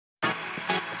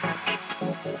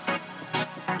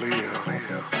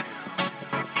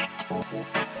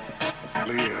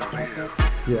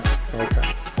Yeah,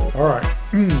 okay. All right.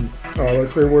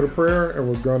 Let's say a word of prayer, and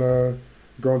we're going to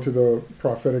go into the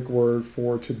prophetic word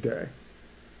for today.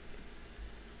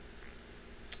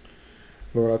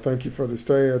 Lord, I thank you for this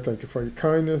day. I thank you for your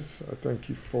kindness. I thank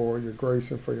you for your grace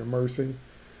and for your mercy.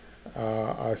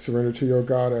 I surrender to you, oh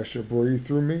God. I ask you to breathe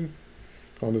through me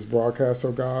on this broadcast,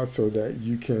 oh God, so that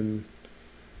you can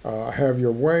have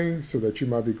your way, so that you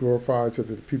might be glorified, so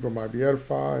that the people might be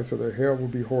edified, so that hell will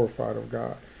be horrified, oh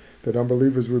God, that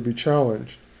unbelievers will be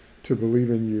challenged to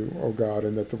believe in you, oh God,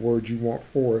 and that the word you want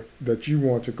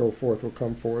to go forth will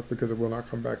come forth, because it will not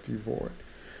come back to you void.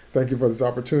 Thank you for this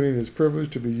opportunity and this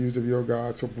privilege to be used of you, O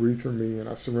God. So breathe through me, and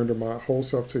I surrender my whole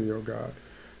self to you, O God,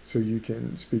 so you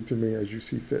can speak to me as you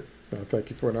see fit. Thank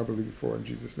you for it, and I believe you for it. In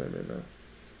Jesus' name, amen.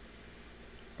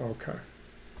 Okay.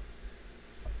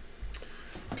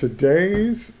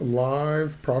 Today's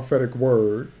live prophetic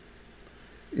word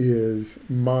is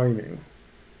mining.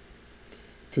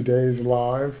 Today's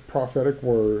live prophetic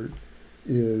word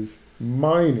is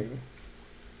mining.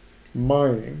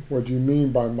 Mining. What do you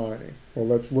mean by mining? Well,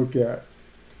 let's look at,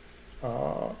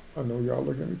 I know y'all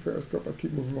looking at me, Periscope. I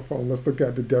keep moving my phone. Let's look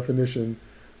at the definition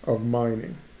of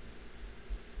mining.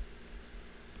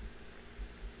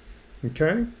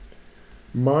 Okay?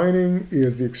 Mining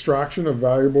is the extraction of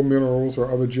valuable minerals or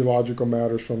other geological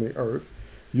matters from the earth,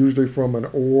 usually from an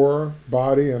ore,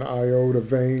 body, an iota,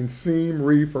 vein, seam,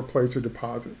 reef, or placer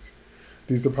deposits.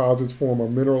 These deposits form a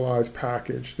mineralized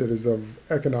package that is of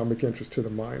economic interest to the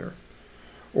miner.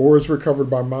 Ores recovered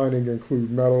by mining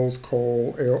include metals,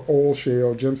 coal, oil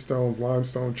shale, gemstones,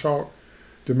 limestone, chalk,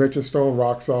 dimension stone,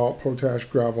 rock salt, potash,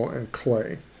 gravel, and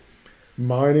clay.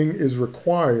 Mining is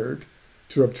required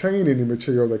to obtain any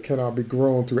material that cannot be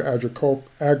grown through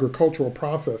agricultural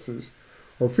processes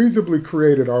or feasibly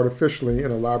created artificially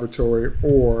in a laboratory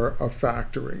or a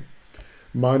factory.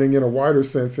 Mining in a wider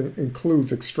sense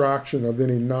includes extraction of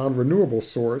any non-renewable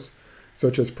source,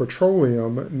 such as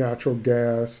petroleum, natural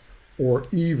gas, or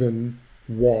even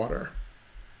water.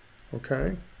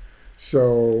 Okay?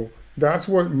 So that's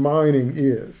what mining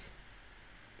is.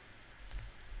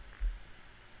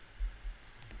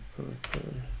 Okay.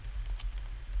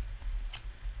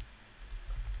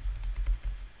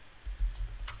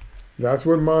 That's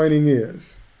what mining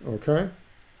is. Okay?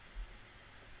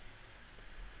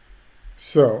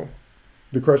 So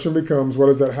the question becomes, what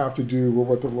does that have to do with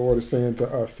what the Lord is saying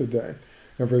to us today?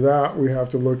 And for that, we have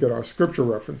to look at our scripture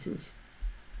references.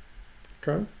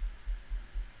 Okay?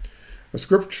 The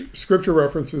scripture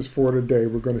references for today,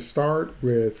 we're going to start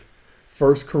with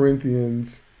 1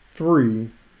 Corinthians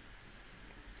 3,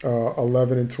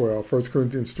 11 and 12. 1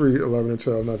 Corinthians 3, 11 and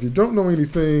 12. Now, if you don't know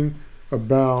anything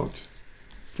about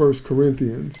 1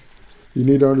 Corinthians, you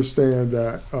need to understand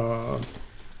that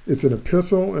it's an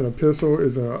epistle. An epistle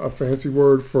is a fancy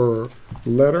word for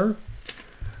letter.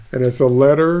 And it's a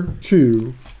letter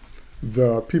to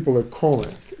the people at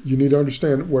Corinth. You need to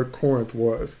understand what Corinth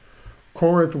was.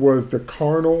 Corinth was the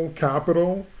carnal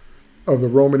capital of the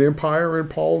Roman Empire in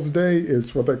Paul's day.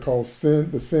 It's what they call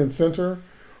the Sin Center,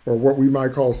 or what we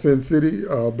might call Sin City,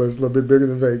 but it's a little bit bigger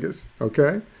than Vegas,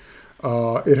 okay?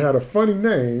 It had a funny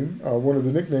name. One of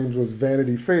the nicknames was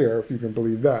Vanity Fair, if you can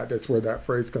believe that. That's where that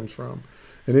phrase comes from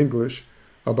in English.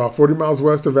 About 40 miles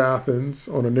west of Athens,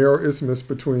 on a narrow isthmus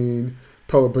between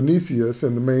Peloponnesus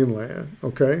and the mainland,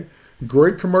 okay?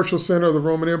 Great commercial center of the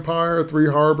Roman Empire, 3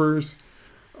 harbors,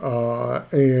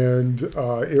 and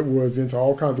it was into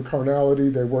all kinds of carnality.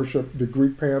 They worshiped the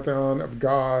Greek pantheon of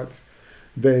gods.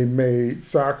 They made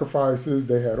sacrifices.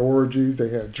 They had orgies. They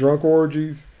had drunk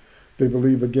orgies. They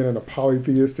believe, again, in a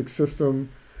polytheistic system.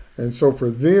 And so for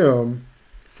them,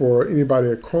 for anybody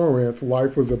at Corinth,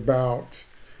 life was about,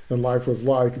 and life was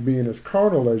like, being as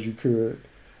carnal as you could,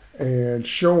 and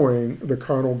showing the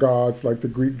carnal gods, like the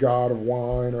Greek god of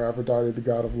wine, or Aphrodite, the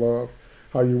god of love,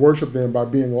 how you worship them by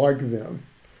being like them,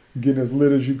 getting as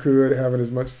lit as you could, having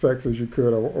as much sex as you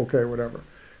could, or okay, whatever.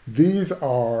 These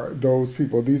are those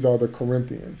people. These are the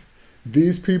Corinthians.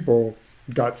 These people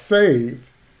got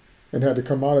saved and had to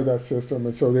come out of that system,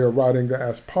 and so they're writing to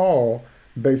ask Paul,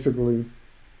 basically,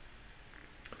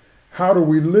 how do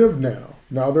we live now?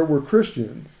 Now that we're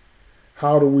Christians,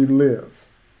 how do we live?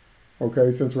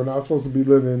 Okay, since we're not supposed to be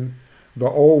living the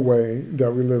old way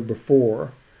that we lived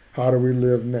before, how do we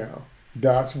live now?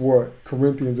 That's what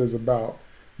Corinthians is about.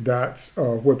 That's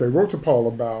what they wrote to Paul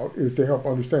about, is to help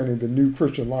understanding the new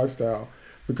Christian lifestyle,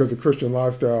 because the Christian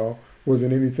lifestyle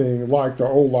wasn't anything like the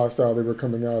old lifestyle they were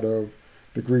coming out of,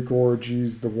 the Greek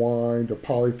orgies, the wine, the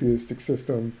polytheistic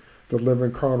system, the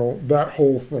living carnal, that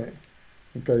whole thing.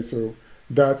 Okay, so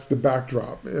that's the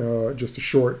backdrop. Just a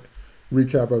short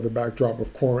recap of the backdrop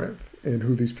of Corinth and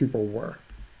who these people were.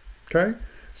 Okay?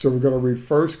 So we're going to read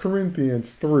 1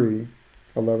 Corinthians 3,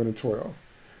 11 and 12.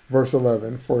 Verse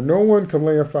 11, for no one can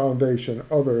lay a foundation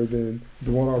other than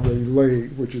the one already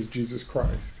laid, which is Jesus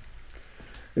Christ.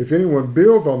 If anyone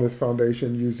builds on this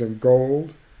foundation using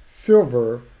gold,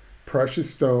 silver, precious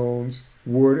stones,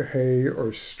 wood, hay,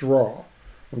 or straw.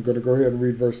 I'm going to go ahead and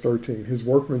read verse 13. His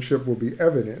workmanship will be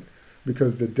evident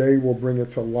because the day will bring it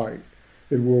to light.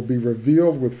 It will be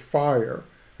revealed with fire,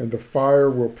 and the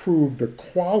fire will prove the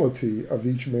quality of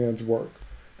each man's work.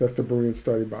 That's the Berean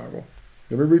Study Bible.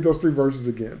 Let me read those 3 verses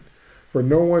again. For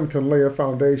no one can lay a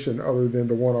foundation other than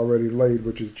the one already laid,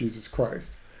 which is Jesus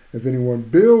Christ. If anyone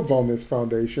builds on this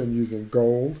foundation using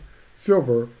gold,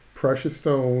 silver, precious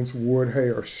stones, wood, hay,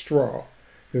 or straw,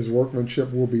 his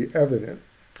workmanship will be evident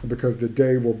because the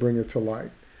day will bring it to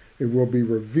light. It will be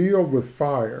revealed with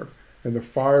fire, and the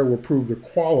fire will prove the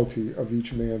quality of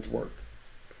each man's work.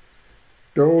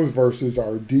 Those verses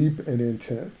are deep and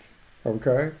intense,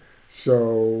 okay?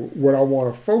 So what I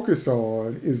want to focus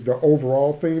on is the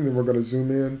overall theme, and we're going to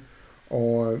zoom in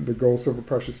on the gold, silver,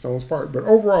 precious stones part. But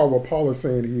overall, what Paul is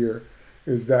saying here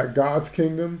is that God's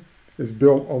kingdom is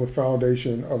built on the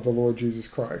foundation of the Lord Jesus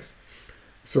Christ.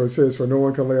 So it says, for no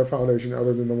one can lay a foundation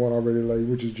other than the one already laid,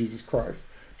 which is Jesus Christ.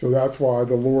 So that's why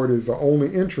the Lord is the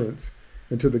only entrance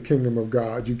into the kingdom of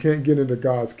God. You can't get into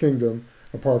God's kingdom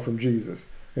apart from Jesus.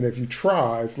 And if you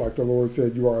try, it's like the Lord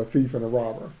said, you are a thief and a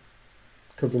robber.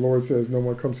 Because the Lord says no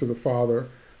one comes to the Father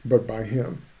but by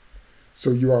him.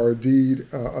 So you are indeed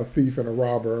a thief and a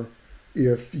robber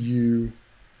if you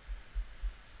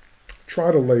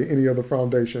try to lay any other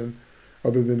foundation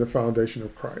other than the foundation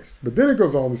of Christ. But then it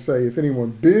goes on to say, if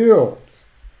anyone builds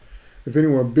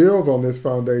on this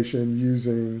foundation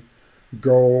using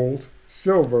gold,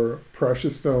 silver,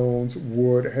 precious stones,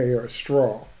 wood, hay, or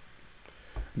straw.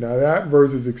 Now that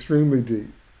verse is extremely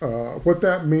deep. What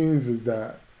that means is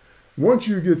that once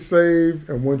you get saved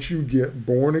and once you get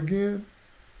born again,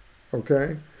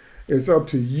 okay, it's up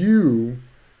to you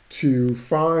to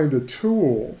find the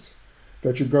tools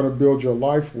that you're going to build your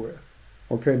life with.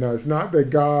 Okay, now it's not that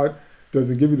God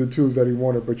doesn't give you the tools that he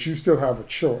wanted, but you still have a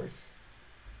choice.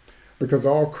 Because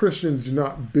all Christians do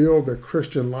not build their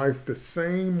Christian life the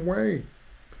same way.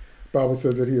 The Bible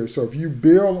says it here. So if you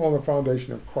build on the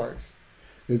foundation of Christ,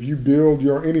 if you build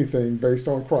your anything based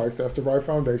on Christ, that's the right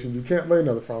foundation. You can't lay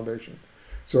another foundation.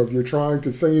 So if you're trying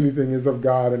to say anything is of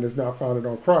God and it's not founded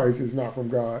on Christ, it's not from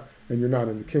God, and you're not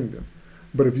in the kingdom.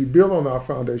 But if you build on that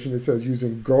foundation, it says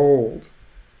using gold,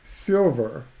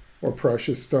 silver, or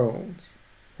precious stones.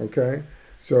 Okay?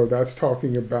 So that's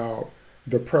talking about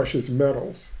the precious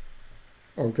metals.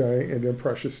 Okay? And then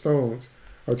precious stones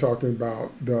are talking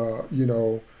about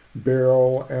the,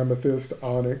 beryl, amethyst,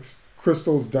 onyx,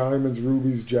 crystals, diamonds,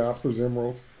 rubies, jaspers,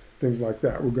 emeralds, things like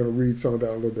that. We're going to read some of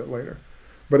that a little bit later.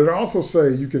 But it also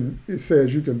says you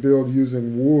can build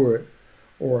using wood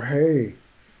or hay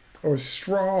or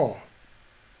straw.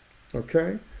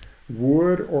 Okay?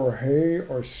 Wood or hay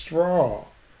or straw.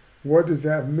 What does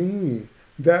that mean?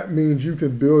 That means you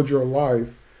can build your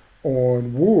life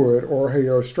on wood or hay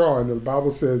or straw. And the Bible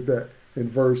says that in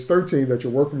verse 13 that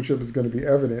your workmanship is going to be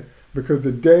evident because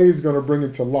the day is going to bring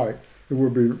it to light. It will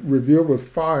be revealed with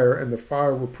fire, and the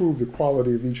fire will prove the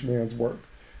quality of each man's work.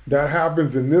 That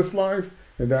happens in this life,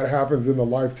 and that happens in the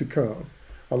life to come.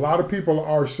 A lot of people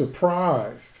are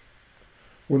surprised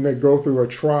when they go through a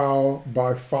trial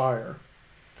by fire.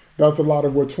 That's a lot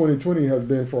of what 2020 has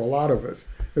been for a lot of us.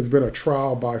 It's been a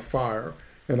trial by fire.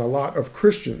 And a lot of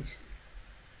Christians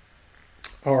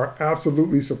are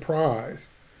absolutely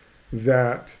surprised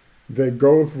that they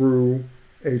go through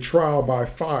a trial by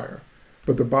fire.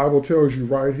 But the Bible tells you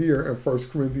right here in 1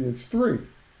 Corinthians 3,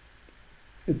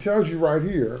 it tells you right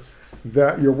here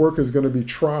that your work is going to be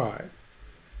tried.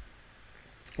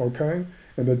 Okay?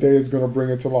 And the day is going to bring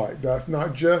it to light. That's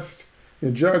not just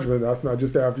in judgment. That's not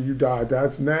just after you die.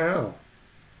 That's now.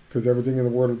 Because everything in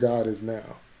the Word of God is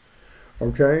now.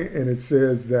 Okay? And it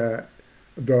says that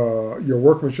your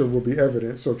workmanship will be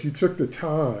evident. So if you took the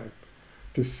time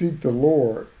to seek the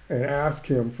Lord and ask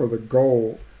him for the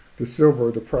gold, the silver,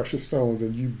 the precious stones,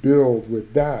 and you build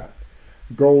with that,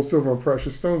 gold, silver, and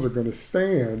precious stones are going to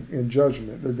stand in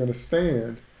judgment. They're going to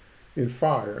stand in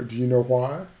fire. Do you know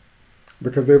why?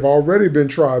 Because they've already been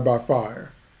tried by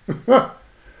fire.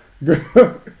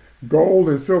 Gold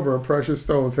and silver and precious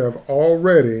stones have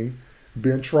already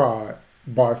been tried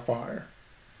by fire.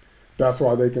 That's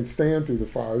why they can stand through the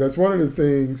fire. That's one of the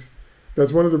things,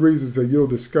 that's one of the reasons that you'll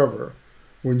discover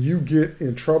when you get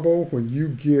in trouble, when you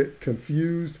get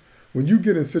confused, When you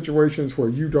get in situations where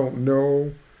you don't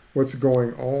know what's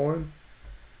going on,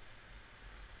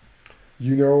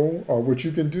 you know what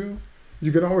you can do?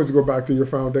 You can always go back to your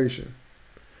foundation.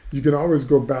 You can always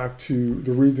go back to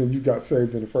the reason you got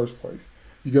saved in the first place.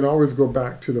 You can always go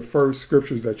back to the first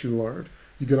scriptures that you learned.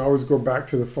 You can always go back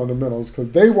to the fundamentals,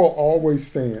 because they will always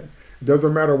stand. It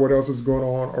doesn't matter what else is going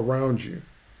on around you,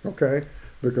 okay?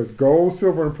 Because gold,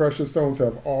 silver, and precious stones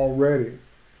have already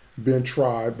been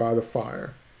tried by the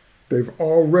fire. They've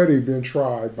already been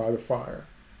tried by the fire.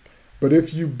 But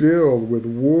if you build with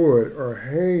wood or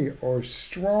hay or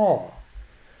straw,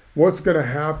 what's going to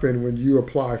happen when you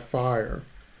apply fire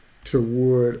to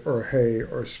wood or hay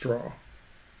or straw?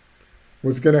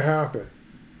 What's going to happen?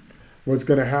 What's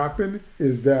going to happen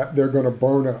is that they're going to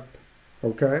burn up,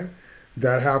 okay?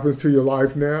 That happens to your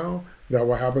life now. That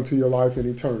will happen to your life in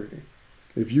eternity.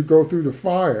 If you go through the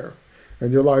fire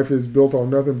and your life is built on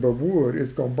nothing but wood,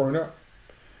 it's going to burn up.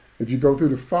 If you go through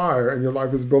the fire and your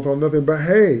life is built on nothing but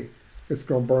hay, it's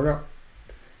going to burn up.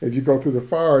 If you go through the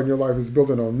fire and your life is built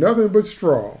on nothing but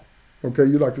straw, okay,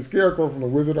 you like the scarecrow from the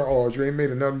Wizard of Oz, you ain't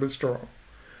made of nothing but straw,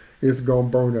 it's going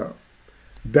to burn up.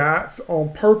 That's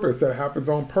on purpose. That happens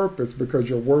on purpose because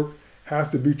your work has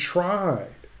to be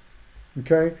tried.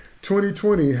 Okay?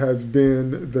 2020 has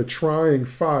been the trying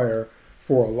fire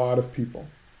for a lot of people.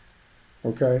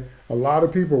 Okay? A lot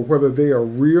of people, whether they are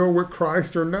real with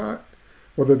Christ or not,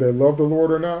 whether they love the Lord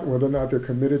or not, whether or not they're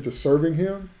committed to serving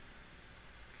Him,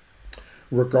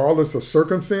 regardless of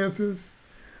circumstances,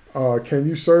 can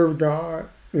you serve God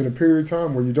in a period of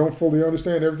time where you don't fully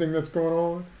understand everything that's going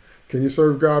on? Can you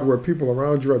serve God where people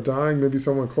around you are dying? Maybe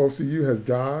someone close to you has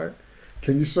died.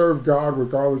 Can you serve God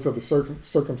regardless of the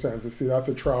circumstances? See, that's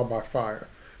a trial by fire.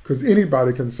 Because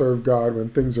anybody can serve God when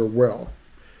things are well.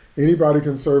 Anybody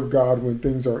can serve God when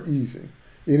things are easy.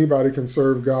 Anybody can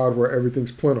serve God where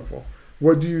everything's plentiful.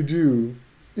 What do you do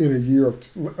in a year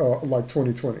of like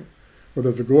 2020? Well,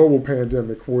 there's a global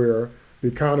pandemic where the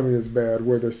economy is bad,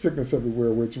 where there's sickness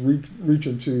everywhere, where it's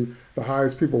reaching to the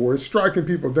highest people, where it's striking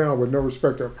people down with no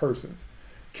respect of persons.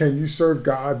 Can you serve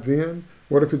God then?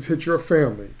 What if it's hit your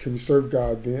family? Can you serve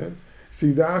God then?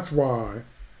 See, that's why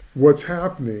what's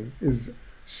happening is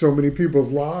so many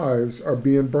people's lives are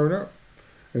being burned up.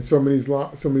 And so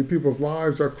many people's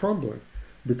lives are crumbling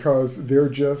because they're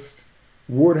just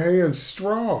wood, hay, and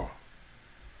straw.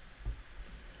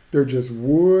 They're just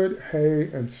wood, hay,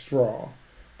 and straw.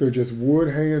 They're just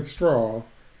wood, hay, and straw.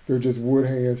 They're just wood,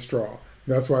 hay, and straw.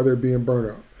 That's why they're being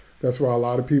burnt up. That's why a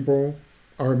lot of people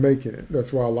aren't making it.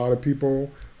 That's why a lot of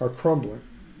people are crumbling.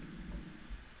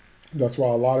 That's why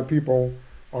a lot of people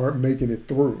aren't making it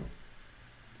through.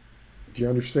 Do you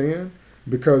understand?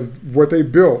 Because what they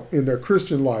built in their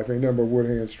Christian life ain't nothing but wood,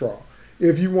 hay, and straw.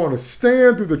 If you want to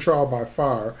stand through the trial by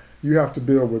fire, you have to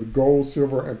build with gold,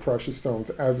 silver, and precious stones,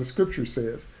 as the scripture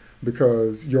says,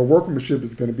 because your workmanship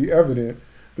is going to be evident.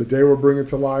 The day will bring it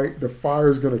to light. The fire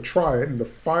is going to try it, and the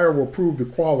fire will prove the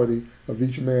quality of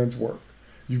each man's work.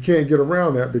 You can't get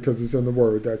around that because it's in the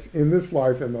Word. That's in this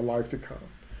life and the life to come.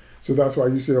 So that's why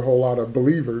you see a whole lot of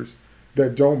believers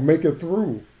that don't make it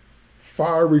through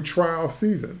fiery trial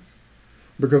seasons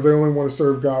because they only want to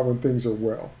serve God when things are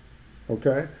well.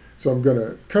 Okay? So I'm going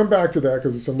to come back to that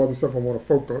because there's some other stuff I want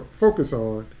to focus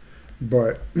on,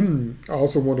 but I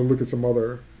also want to look at some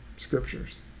other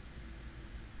scriptures.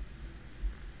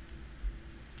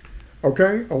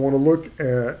 Okay, I want to look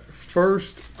at 1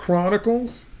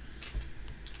 Chronicles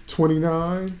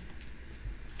 29,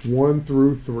 1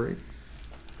 through 3.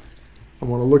 I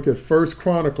want to look at 1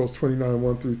 Chronicles 29,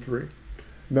 1 through 3.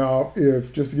 Now,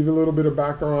 just to give you a little bit of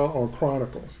background on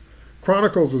Chronicles.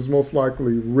 Chronicles was most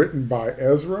likely written by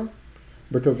Ezra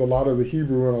because a lot of the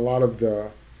Hebrew and a lot of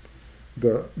the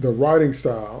writing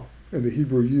style in the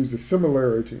Hebrew used is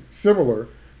similar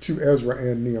to Ezra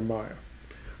and Nehemiah.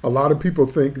 A lot of people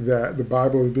think that the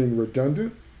Bible is being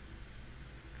redundant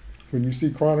when you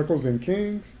see Chronicles and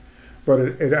Kings, but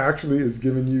it actually is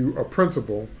giving you a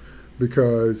principle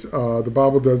because the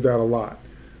Bible does that a lot.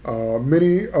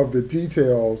 Many of the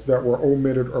details that were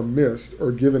omitted or missed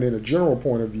or given in a general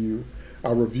point of view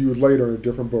are reviewed later in a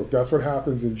different book. That's what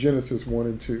happens in Genesis 1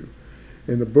 and 2.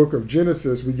 In the book of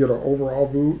Genesis, we get an overall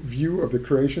view of the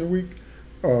creation week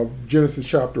of Genesis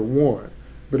chapter 1.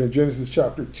 But in Genesis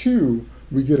chapter 2,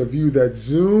 we get a view that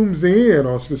zooms in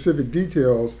on specific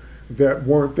details that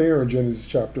weren't there in Genesis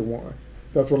chapter 1.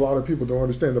 That's what a lot of people don't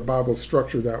understand the Bible's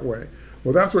structured that way.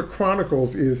 Well, that's what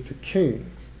Chronicles is to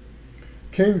Kings.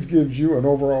 Kings gives you an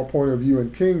overall point of view,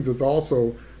 and Kings is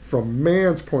also from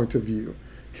man's point of view.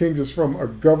 Kings is from a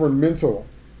governmental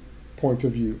point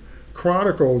of view.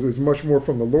 Chronicles is much more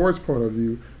from the Lord's point of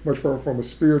view, much more from a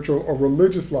spiritual or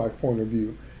religious life point of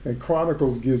view. And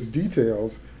Chronicles gives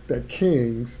details that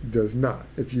Kings does not,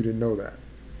 if you didn't know that.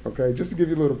 Okay, just to give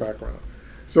you a little background.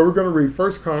 So we're going to read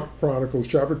 1 Chronicles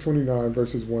chapter 29,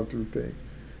 verses 1 through 3.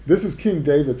 This is King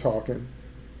David talking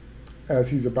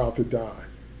as he's about to die.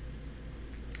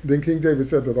 Then King David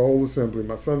said to the whole assembly,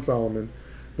 my son Solomon,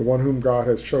 the one whom God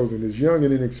has chosen, is young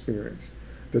and inexperienced.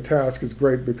 The task is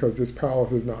great because this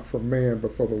palace is not for man,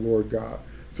 but for the Lord God.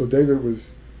 So David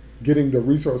was getting the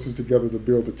resources together to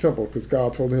build the temple, because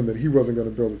God told him that he wasn't going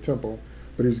to build a temple,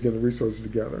 but he was getting the resources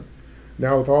together.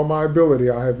 Now with all my ability,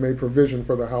 I have made provision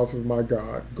for the house of my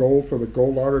God, gold for the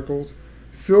gold articles,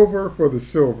 silver for the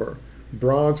silver,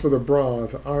 bronze for the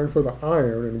bronze, iron for the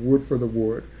iron, and wood for the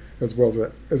wood, as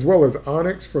well as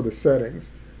onyx for the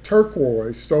settings,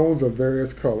 turquoise, stones of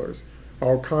various colors,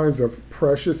 all kinds of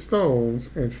precious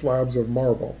stones, and slabs of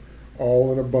marble,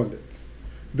 all in abundance.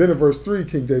 Then in verse 3,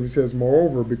 King David says,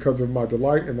 moreover, because of my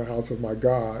delight in the house of my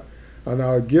God, I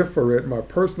now give for it my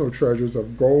personal treasures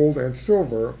of gold and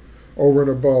silver, over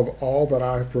and above all that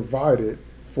I have provided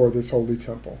for this holy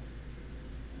temple.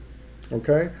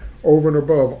 Okay? Over and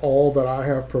above all that I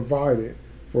have provided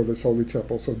for this holy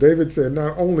temple. So David said,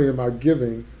 not only am I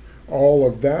giving all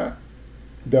of that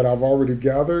I've already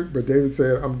gathered, but David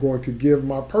said, I'm going to give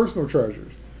my personal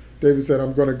treasures. David said,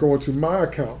 I'm going to go into my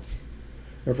accounts.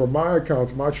 And for my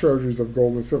accounts, my treasures of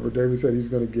gold and silver, David said he's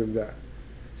going to give that.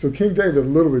 So King David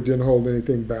literally didn't hold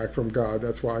anything back from God.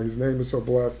 That's why his name is so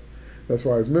blessed. That's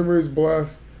why his memory is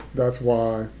blessed. That's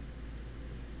why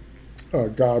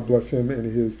God bless him in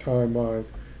his timeline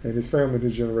and his family and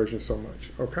his generation so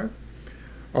much. Okay?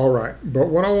 All right. But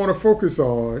what I want to focus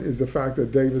on is the fact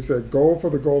that David said gold for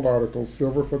the gold articles,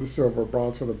 silver for the silver,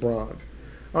 bronze for the bronze,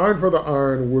 iron for the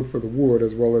iron, wood for the wood,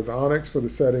 as well as onyx for the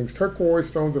settings, turquoise,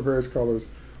 stones of various colors,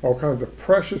 all kinds of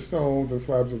precious stones and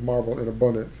slabs of marble in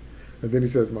abundance. And then he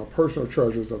says, my personal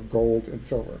treasures of gold and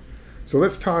silver. So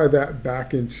let's tie that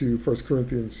back into 1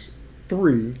 Corinthians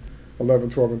 3, 11,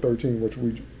 12, and 13,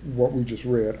 what we just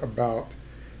read about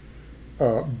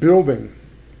building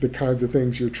the kinds of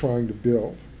things you're trying to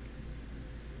build.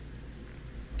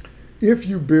 If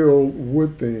you build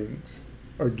wood things,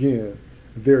 again,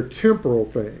 they're temporal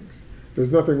things.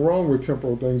 There's nothing wrong with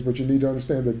temporal things, but you need to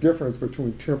understand the difference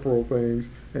between temporal things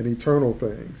and eternal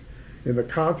things. In the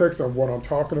context of what I'm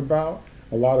talking about,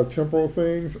 a lot of temporal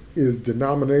things is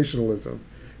denominationalism.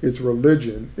 It's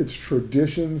religion. It's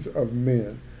traditions of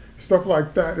men. Stuff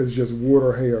like that is just wood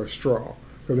or hay or straw.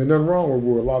 Because there's nothing wrong with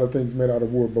wood. A lot of things made out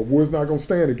of wood, but wood's not going to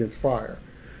stand against fire.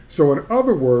 So in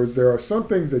other words, there are some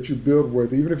things that you build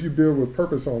with, even if you build with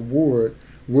purpose on wood,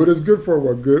 wood is good for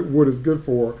what wood is good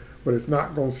for, but it's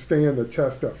not going to stand the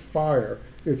test of fire.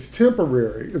 It's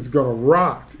temporary. It's going to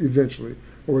rot eventually,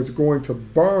 or it's going to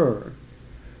burn.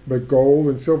 But gold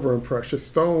and silver and precious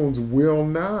stones will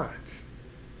not.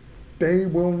 They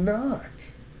will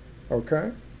not.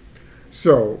 Okay?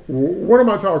 So, what am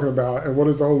I talking about, and what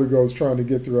is the Holy Ghost trying to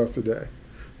get through us today?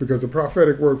 Because the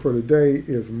prophetic word for today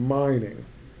is mining.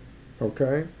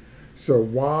 Okay? So,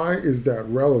 why is that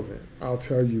relevant? I'll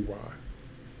tell you why.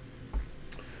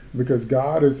 Because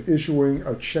God is issuing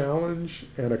a challenge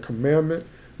and a commandment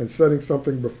and setting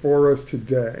something before us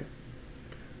today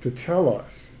to tell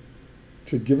us,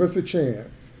 to give us a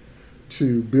chance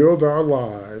to build our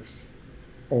lives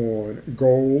on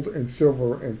gold and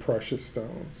silver and precious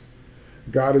stones.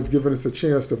 God has given us a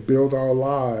chance to build our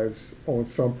lives on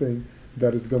something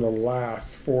that is going to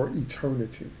last for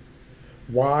eternity.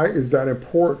 Why is that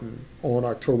important on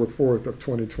October 4th of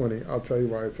 2020? I'll tell you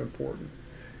why it's important.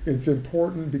 It's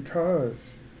important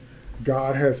because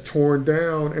God has torn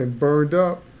down and burned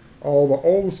up all the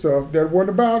old stuff that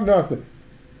wasn't about nothing.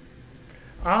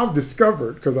 I've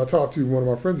discovered, because I talked to one of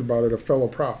my friends about it, a fellow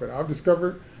prophet, I've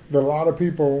discovered that a lot of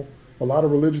people, a lot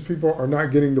of religious people are not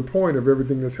getting the point of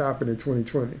everything that's happened in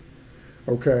 2020.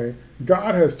 Okay?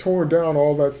 God has torn down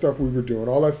all that stuff we were doing,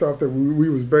 all that stuff that we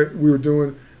were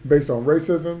doing based on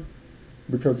racism,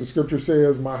 because the scripture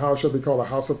says, my house shall be called a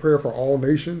house of prayer for all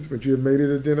nations, but you have made it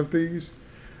a den of thieves.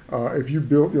 If you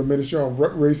built your ministry on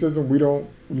racism, we don't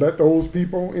let those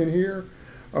people in here.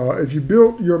 If you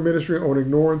built your ministry on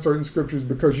ignoring certain scriptures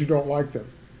because you don't like them,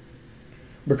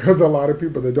 because a lot of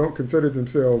people that don't consider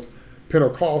themselves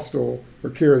Pentecostal or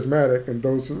charismatic, and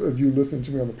those of you listening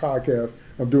to me on the podcast,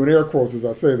 I'm doing air quotes as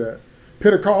I say that,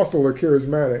 Pentecostal or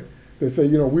charismatic, they say,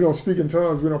 we don't speak in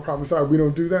tongues, we don't prophesy, we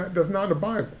don't do that. That's not in the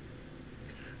Bible.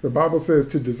 The Bible says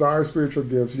to desire spiritual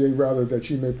gifts, yea, rather that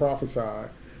ye may prophesy,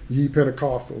 ye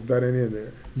Pentecostals, that ain't in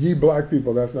there. Ye black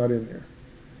people, that's not in there.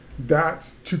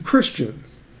 That's to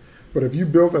Christians. But if you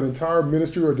built an entire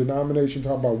ministry or denomination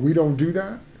talking about we don't do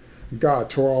that, God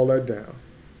tore all that down.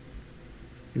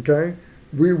 Okay?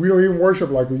 We don't even worship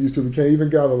like we used to. We can't even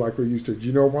gather like we used to. Do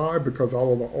you know why? Because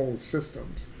all of the old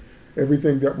systems,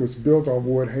 everything that was built on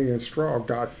wood, hay, and straw,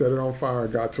 God set it on fire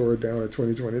and God tore it down in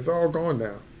 2020. It's all gone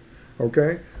now.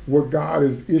 Okay? What God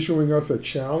is issuing us a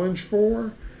challenge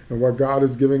for and what God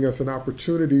is giving us an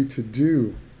opportunity to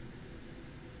do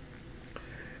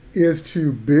is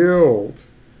to build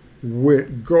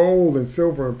with gold and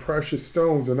silver and precious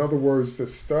stones. In other words, the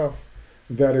stuff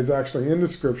that is actually in the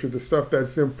scripture, the stuff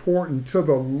that's important to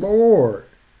the Lord.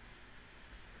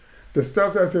 The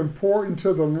stuff that's important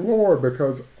to the Lord,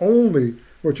 because only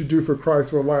what you do for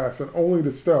Christ will last, and only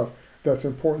the stuff that's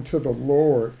important to the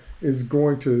Lord is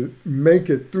going to make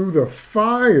it through the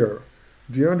fire.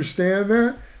 Do you understand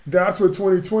that? That's what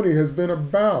 2020 has been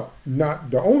about.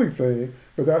 Not the only thing,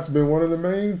 but that's been one of the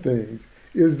main things,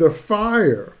 is the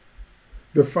fire.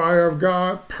 The fire of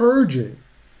God purging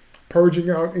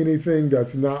out anything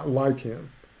that's not like him,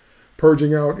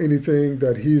 purging out anything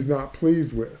that he's not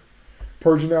pleased with,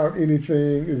 purging out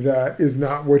anything that is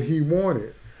not what he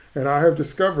wanted. And I have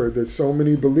discovered that so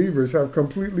many believers have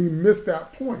completely missed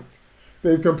that point.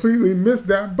 They've completely missed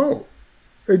that boat.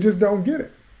 They just don't get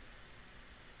it.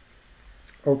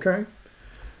 Okay?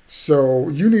 So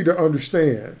you need to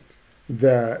understand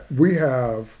that we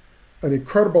have an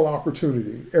incredible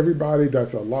opportunity. Everybody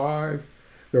that's alive,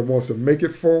 that wants to make it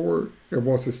forward, that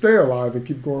wants to stay alive and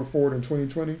keep going forward in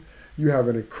 2020, you have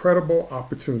an incredible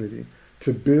opportunity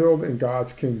to build in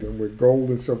God's kingdom with gold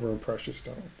and silver and precious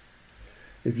stones.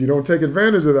 If you don't take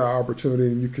advantage of that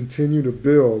opportunity and you continue to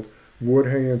build wood,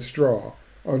 hay, and straw,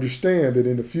 understand that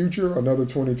in the future, another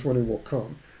 2020 will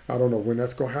come. I don't know when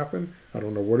that's going to happen. I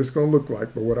don't know what it's going to look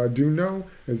like. But what I do know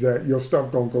is that your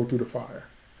stuff going to go through the fire.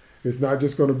 It's not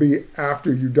just going to be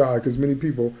after you die, because many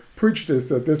people preach this,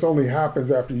 that this only happens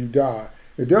after you die.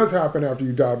 It does happen after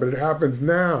you die, but it happens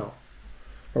now.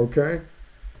 Okay?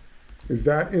 Is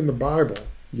that in the Bible?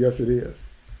 Yes, it is.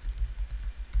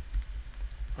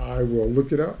 I will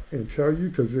look it up and tell you,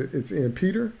 because it's in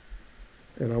Peter,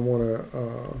 and I want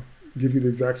to give you the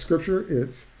exact scripture.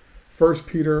 It's 1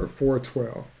 Peter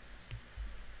 4:12.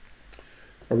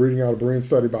 I'm reading out a Berean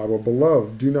Study Bible.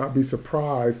 Beloved, do not be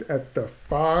surprised at the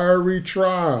fiery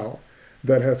trial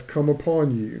that has come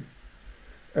upon you,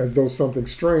 as though something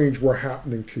strange were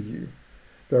happening to you.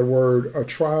 That word, a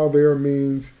trial there,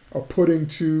 means a putting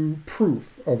to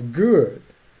proof of good,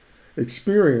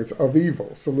 experience of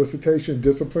evil, solicitation,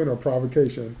 discipline, or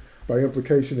provocation, by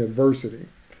implication, adversity.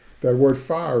 That word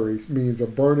fiery means a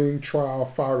burning, trial,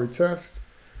 fiery test,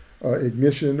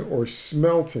 ignition, or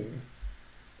smelting.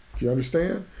 Do you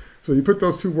understand? So you put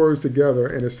those two words together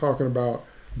and it's talking about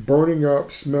burning up,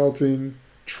 smelting,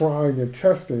 trying, and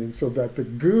testing so that the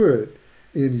good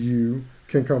in you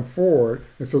can come forward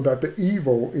and so that the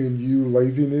evil in you,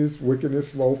 laziness,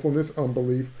 wickedness, slothfulness,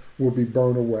 unbelief, will be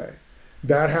burned away.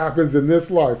 That happens in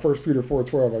this life. 1 Peter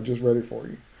 4:12, I just read it for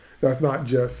you. That's not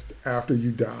just after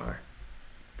you die.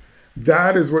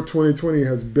 That is what 2020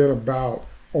 has been about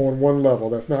on one level.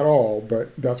 That's not all,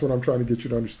 but that's what I'm trying to get you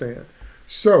to understand.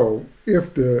 So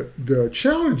if the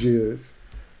challenge is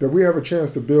that we have a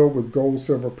chance to build with gold,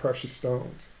 silver, precious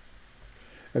stones,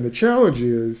 and the challenge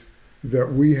is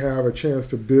that we have a chance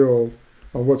to build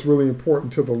on what's really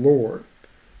important to the Lord,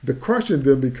 the question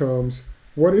then becomes,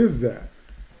 what is that?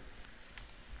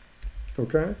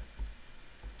 Okay?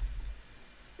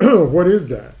 What is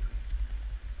that?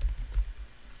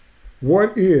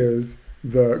 What is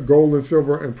the gold and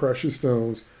silver and precious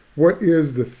stones? What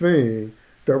is the thing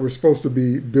that we're supposed to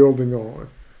be building on?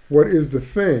 What is the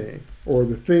thing or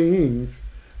the things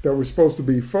that we're supposed to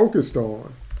be focused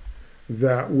on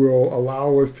that will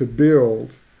allow us to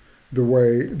build the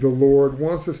way the Lord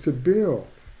wants us to build?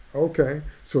 Okay,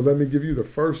 so let me give you the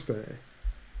first thing.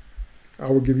 I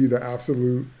will give you the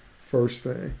absolute first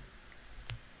thing.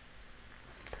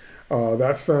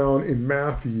 That's found in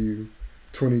Matthew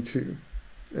 22.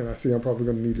 And I see I'm probably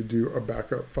going to need to do a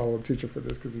backup follow-up teaching for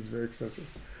this because it's very extensive.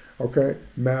 Okay,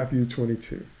 Matthew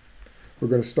 22. We're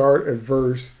going to start at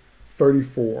verse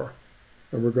 34,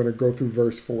 and we're going to go through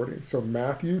verse 40. So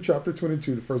Matthew chapter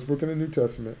 22, the first book in the New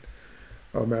Testament,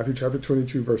 Matthew chapter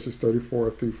 22, verses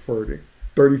 34 through 40.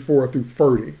 34 through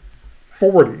 40.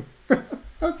 40.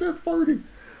 I said 40.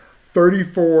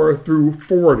 34 through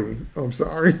 40. I'm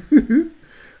sorry.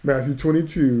 Matthew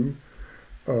 22,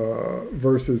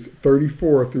 verses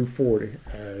 34 through 40.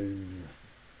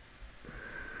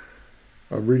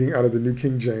 I'm reading out of the New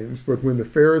King James. But when the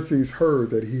Pharisees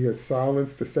heard that he had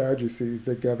silenced the Sadducees,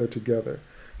 they gathered together.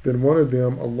 Then one of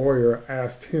them, a lawyer,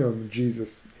 asked him,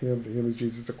 Jesus, Him, the him is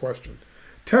Jesus, a question.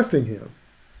 Testing him.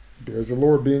 There's the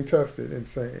Lord being tested and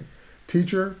saying,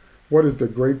 Teacher, what is the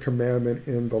great commandment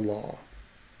in the law?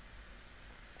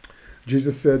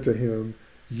 Jesus said to him,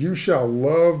 You shall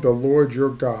love the Lord your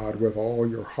God with all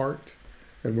your heart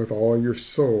and with all your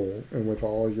soul and with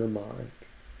all your mind.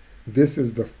 This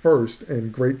is the first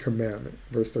and great commandment,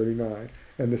 verse 39.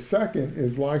 And the second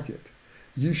is like it.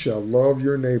 You shall love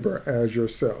your neighbor as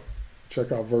yourself.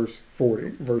 Check out verse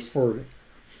 40.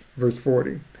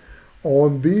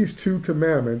 On these two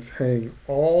commandments hang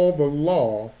all the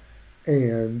law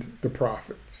and the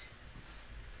prophets.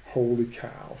 Holy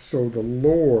cow. So the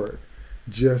Lord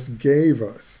just gave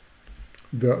us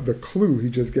the clue. He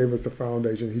just gave us the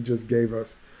foundation. He just gave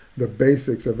us the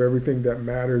basics of everything that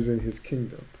matters in his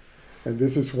kingdom. And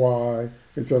this is why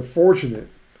it's unfortunate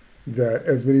that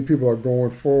as many people are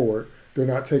going forward, they're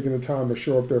not taking the time to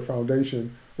shore up their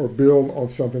foundation or build on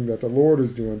something that the Lord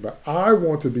is doing. But I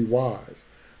want to be wise.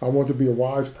 I want to be a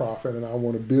wise prophet, and I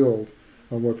want to build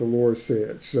on what the Lord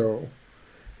said. So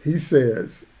he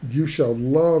says, you shall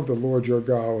love the Lord your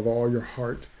God with all your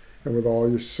heart and with all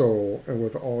your soul and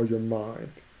with all your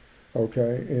mind.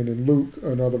 Okay? And in Luke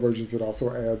and other versions, it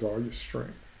also adds all your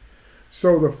strength.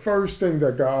 So the first thing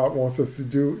that God wants us to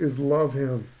do is love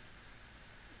him.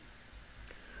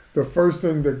 The first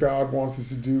thing that God wants us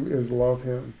to do is love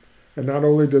him. And not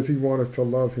only does he want us to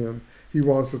love him, he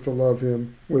wants us to love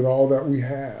him with all that we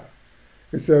have.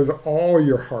 It says all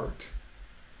your heart,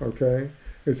 okay?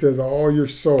 It says all your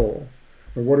soul.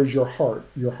 And what is your heart?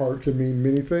 Your heart can mean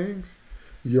many things.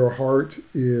 Your heart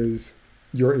is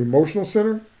your emotional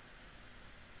center.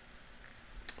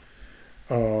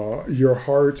 Your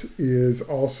heart is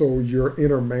also your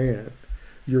inner man,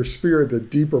 your spirit, the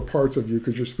deeper parts of you,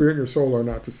 because your spirit and your soul are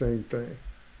not the same thing,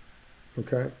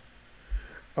 okay?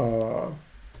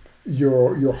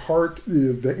 Your heart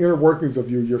is the inner workings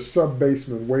of you, your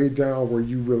sub-basement, way down where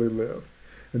you really live.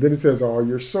 And then it says,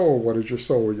 your soul. What is your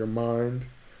soul? Your mind,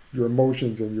 your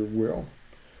emotions, and your will.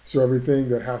 So everything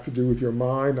that has to do with your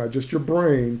mind, not just your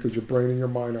brain, because your brain and your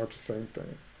mind aren't the same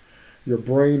thing. Your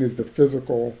brain is the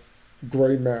physical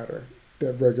gray matter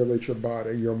that regulates your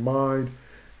body. Your mind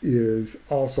is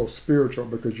also spiritual,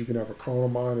 because you can have a carnal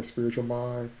mind, a spiritual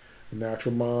mind, a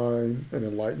natural mind, an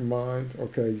enlightened mind.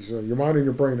 Okay, so your mind and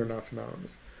your brain are not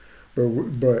synonymous,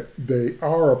 but they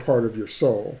are a part of your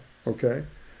soul. Okay,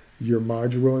 your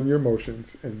mind, your will, and your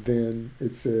emotions, and then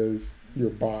it says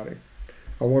your body.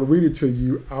 I want to read it to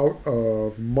you out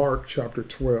of Mark chapter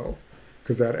 12,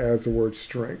 because that adds the word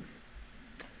strength.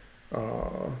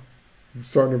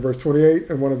 Starting in verse 28,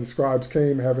 and one of the scribes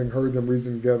came, having heard them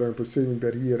reason together, and perceiving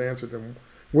that he had answered them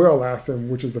well, asked him,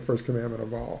 which is the first commandment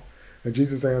of all? And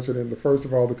Jesus answered him, the first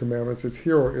of all the commandments is,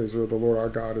 Hear, O Israel, the Lord our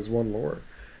God is one Lord.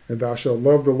 And thou shalt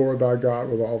love the Lord thy God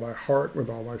with all thy heart, with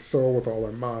all thy soul, with all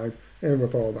thy mind, and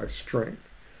with all thy strength.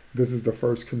 This is the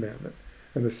first commandment.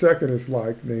 And the second is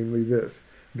like, namely this,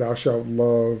 thou shalt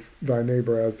love thy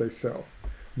neighbor as thyself.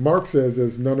 Mark says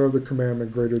there's none other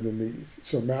commandment greater than these.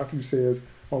 So Matthew says,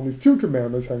 on these two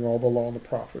commandments hang all the law and the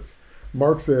prophets.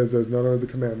 Mark says there's none other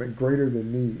commandment greater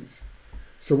than these.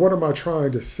 So what am I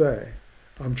trying to say?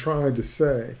 I'm trying to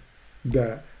say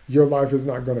that your life is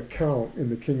not going to count in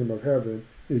the kingdom of heaven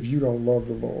if you don't love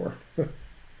the Lord.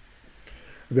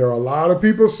 There are a lot of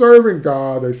people serving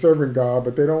God. They're serving God,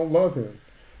 but they don't love him.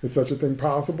 Is such a thing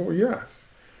possible? Yes.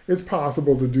 It's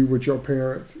possible to do what your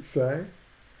parents say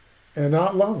and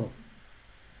not love them.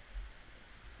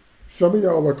 Some of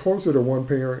y'all are closer to one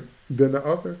parent than the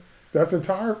other. That's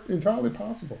entirely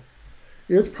possible.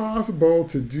 It's possible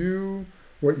to do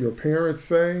what your parents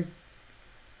say,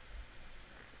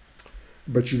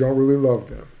 but you don't really love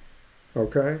them,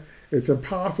 okay? It's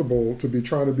impossible to be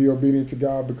trying to be obedient to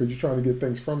God because you're trying to get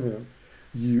things from him.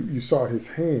 You sought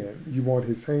his hand. You want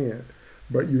his hand,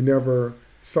 but you never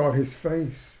sought his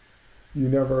face. You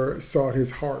never sought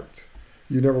his heart.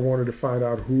 You never wanted to find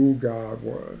out who God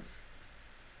was.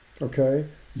 Okay?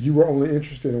 You were only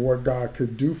interested in what God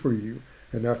could do for you,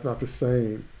 and that's not the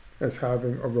same as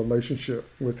having a relationship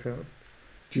with him.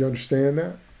 Do you understand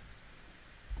that?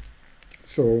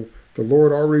 So the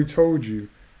Lord already told you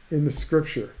in the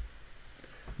scripture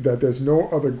that there's no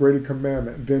other greater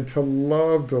commandment than to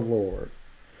love the Lord.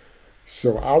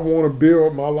 So I want to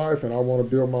build my life and I want to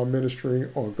build my ministry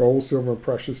on gold, silver, and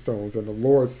precious stones. And the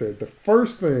Lord said the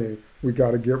first thing we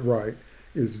got to get right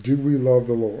is, do we love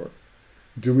the Lord?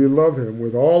 Do we love him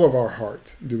with all of our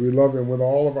heart? Do we love him with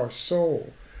all of our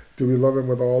soul? Do we love him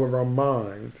with all of our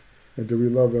mind? And do we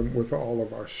love him with all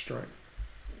of our strength?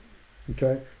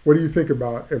 Okay? What do you think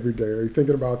about every day? Are you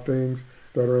thinking about things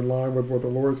that are in line with what the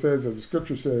Lord says, as the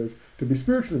scripture says, to be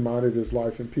spiritually minded is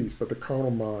life and peace, but the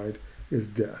carnal mind is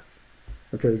death.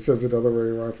 Okay, it says it the other way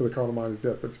around, for the carnal mind is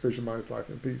death, but the spiritual mind is life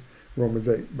and peace. Romans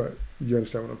 8, but you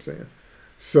understand what I'm saying.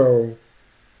 So,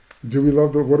 do we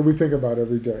love what do we think about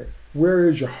every day? Where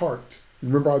is your heart?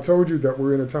 Remember I told you that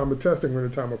we're in a time of testing, we're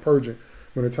in a time of purging,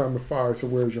 we're in a time of fire, so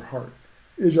where is your heart?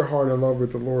 Is your heart in love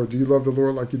with the Lord? Do you love the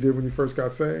Lord like you did when you first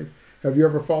got saved? Have you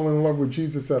ever fallen in love with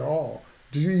Jesus at all?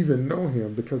 Do you even know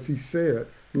him? Because he said,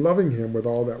 loving him with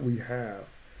all that we have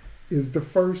is the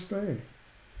first thing.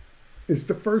 It's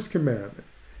the first commandment.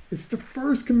 It's the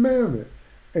first commandment.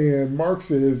 And Mark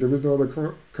says, there is no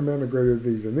other commandment greater than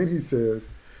these. And then he says,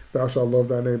 thou shalt love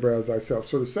thy neighbor as thyself.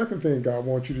 So the second thing God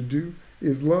wants you to do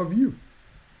is love you.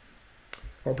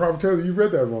 Oh, Prophet Taylor, you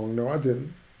read that wrong. No, I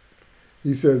didn't.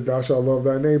 He says, thou shalt love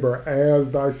thy neighbor as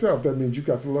thyself. That means you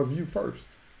got to love you first.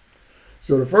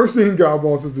 So the first thing God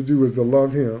wants us to do is to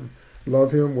love him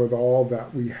with all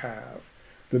that we have.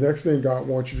 The next thing God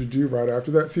wants you to do right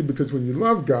after that, see, because when you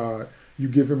love God, you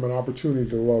give him an opportunity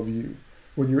to love you.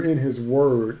 When you're in his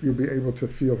word, you'll be able to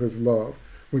feel his love.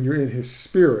 When you're in his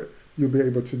spirit, you'll be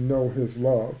able to know his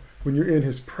love. When you're in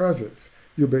his presence,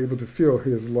 you'll be able to feel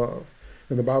his love.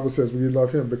 And the Bible says we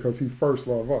love him because he first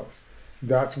loved us.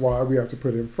 That's why we have to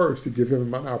put him first, to give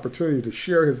him an opportunity to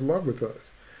share his love with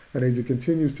us. And as he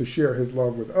continues to share his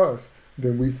love with us,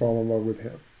 then we fall in love with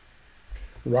him.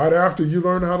 Right after you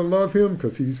learn how to love him,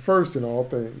 because he's first in all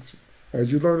things,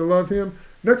 as you learn to love him,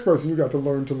 next person you got to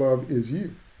learn to love is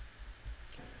you.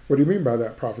 What do you mean by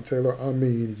that, Prophet Taylor? I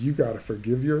mean, you got to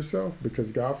forgive yourself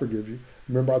because God forgives you.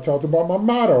 Remember I talked about my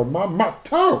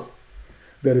motto,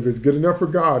 that if it's good enough for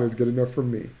God, it's good enough for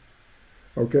me.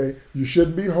 Okay? You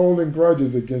shouldn't be holding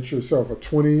grudges against yourself at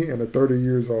 20 and at 30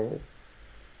 years old.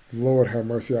 Lord have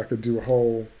mercy, I could do a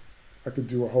whole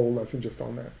lesson just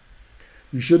on that.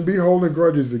 You shouldn't be holding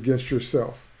grudges against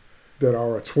yourself that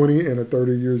are at 20 and at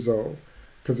 30 years old.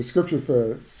 Because the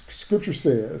scripture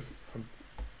says, I'm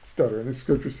stuttering, the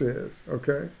scripture says,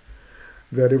 okay,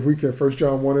 that if we can, 1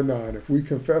 John 1 and 9, if we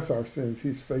confess our sins,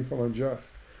 he's faithful and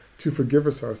just to forgive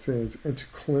us our sins and to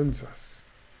cleanse us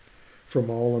from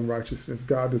all unrighteousness.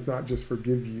 God does not just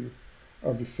forgive you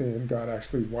of the sin, God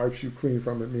actually wipes you clean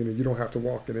from it, meaning you don't have to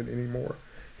walk in it anymore.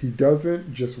 He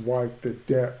doesn't just wipe the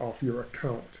debt off your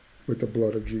account with the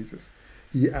blood of Jesus.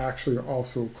 He actually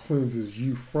also cleanses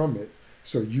you from it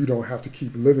so you don't have to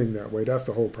keep living that way. That's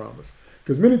the whole promise.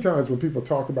 Because many times when people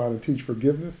talk about and teach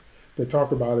forgiveness, they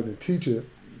talk about it and teach it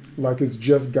like it's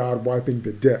just God wiping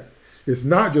the debt. It's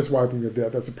not just wiping the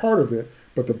debt. That's a part of it.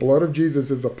 But the blood of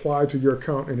Jesus is applied to your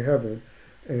account in heaven.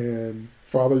 And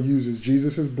Father uses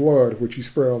Jesus' blood, which he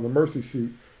spread on the mercy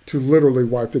seat, to literally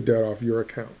wipe the debt off your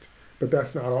account. But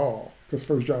that's not all. Because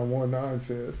 1 John 1:9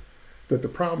 says that the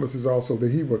promise is also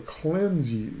that he will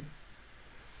cleanse you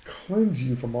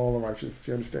from all unrighteousness.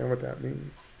 Do you understand what that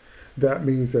means? That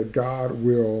means that God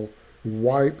will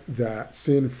wipe that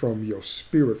sin from your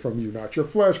spirit, from you, not your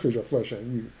flesh, because your flesh ain't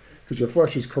you. Because your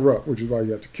flesh is corrupt, which is why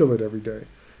you have to kill it every day.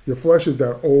 Your flesh is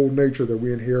that old nature that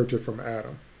we inherited from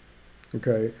Adam,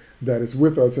 okay, that is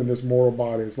with us in this mortal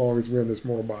body as long as we're in this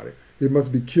mortal body. It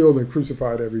must be killed and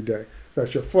crucified every day.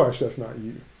 That's your flesh, that's not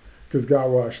you. Because God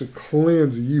will actually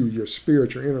cleanse you, your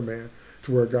spirit, your inner man,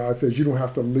 to where God says you don't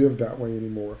have to live that way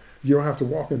anymore. You don't have to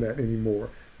walk in that anymore.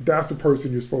 That's the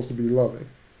person you're supposed to be loving.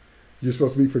 You're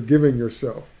supposed to be forgiving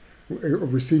yourself,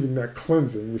 receiving that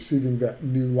cleansing, receiving that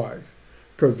new life.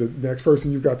 Because the next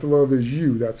person you got to love is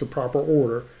you. That's the proper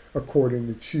order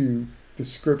according to the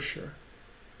scripture.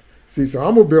 See, so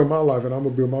I'm going to build my life and I'm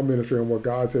going to build my ministry on what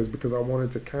God says because I want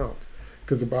it to count.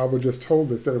 Because the Bible just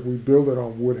told us that if we build it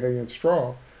on wood, hay, and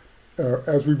straw,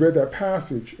 as we read that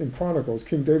passage in Chronicles,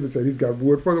 King David said he's got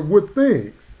wood for the wood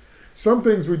things. Some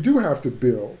things we do have to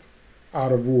build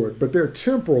out of wood, but they're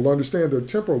temporal. Understand they're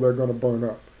temporal, they're going to burn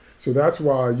up. So that's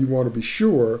why you want to be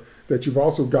sure that you've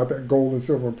also got that gold and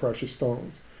silver and precious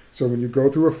stones. So when you go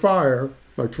through a fire,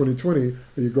 like 2020, or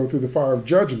you go through the fire of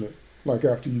judgment, like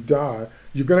after you die,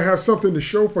 you're going to have something to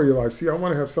show for your life. See, I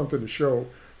want to have something to show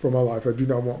for my life. I do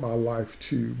not want my life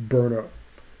to burn up.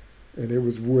 And it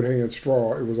was wood, hay, and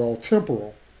straw. It was all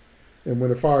temporal. And when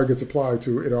the fire gets applied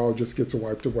to it, it all just gets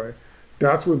wiped away.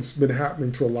 That's what's been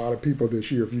happening to a lot of people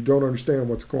this year. If you don't understand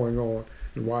what's going on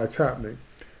and why it's happening,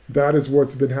 that is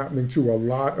what's been happening to a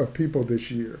lot of people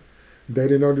this year. They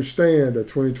didn't understand that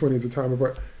 2020 is a time of,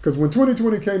 because when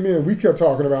 2020 came in, we kept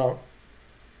talking about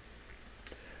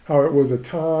how it was a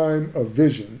time of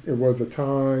vision. It was a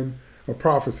time of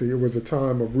prophecy. It was a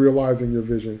time of realizing your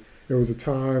vision. It was a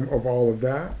time of all of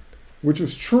that, which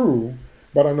was true,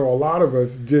 but I know a lot of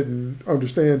us didn't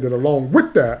understand that along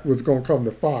with that was going to come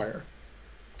the fire.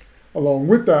 Along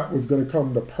with that was going to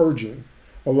come the purging.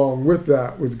 Along with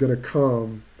that was going to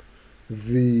come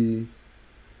the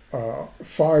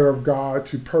fire of God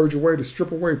to purge away, to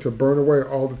strip away, to burn away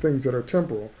all the things that are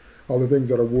temporal, all the things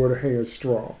that are wood, hay, and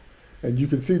straw. And you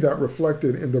can see that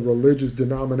reflected in the religious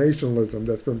denominationalism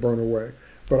that's been burned away,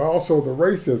 but also the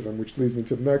racism, which leads me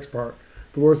to the next part.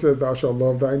 The Lord says, thou shalt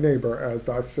love thy neighbor as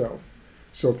thyself.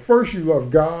 So first you love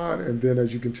God, and then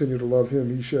as you continue to love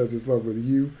him, he shares his love with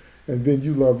you, and then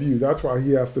you love you. That's why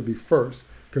he has to be first,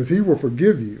 because he will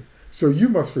forgive you. So you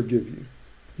must forgive you.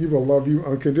 He will love you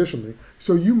unconditionally.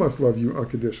 So you must love you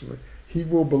unconditionally. He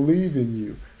will believe in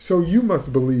you. So you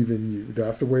must believe in you.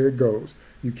 That's the way it goes.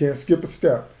 You can't skip a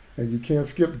step, and you can't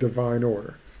skip divine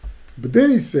order. But then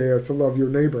he says to love your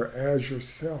neighbor as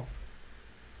yourself.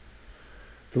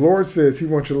 The Lord says he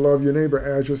wants you to love your neighbor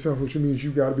as yourself, which means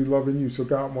you got to be loving you. So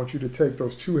God wants you to take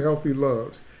those two healthy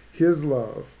loves, his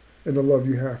love and the love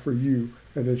you have for you,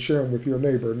 and then share them with your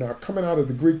neighbor. Now, coming out of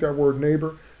the Greek, that word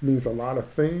neighbor means a lot of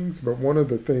things, but one of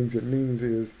the things it means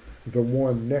is the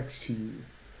one next to you.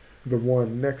 The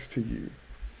one next to you.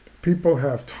 People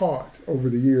have taught over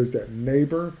the years that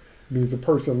neighbor means the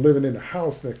person living in the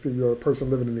house next to you, or the person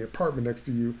living in the apartment next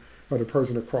to you, or the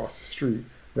person across the street.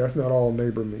 That's not all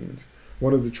neighbor means.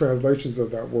 One of the translations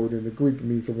of that word in the Greek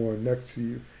means the one next to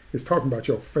you. It's talking about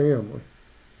your family.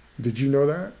 Did you know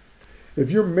that?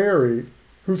 If you're married,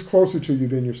 who's closer to you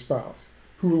than your spouse?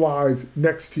 Who lies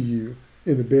next to you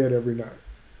in the bed every night?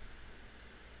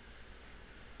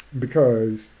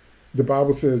 Because the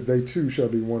Bible says they too shall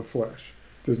be one flesh.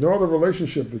 There's no other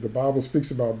relationship that the Bible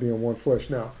speaks about being one flesh.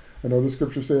 Now, I know the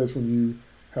scripture says when you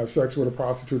have sex with a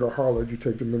prostitute or harlot, you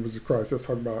take the members of Christ. That's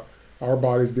talking about our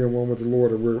bodies being one with the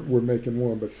Lord, and we're making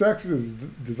one. But sex is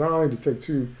designed to take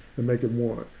two and make it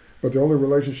one. But the only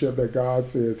relationship that God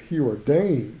says he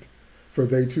ordained for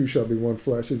they two shall be one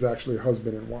flesh is actually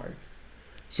husband and wife.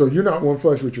 So you're not one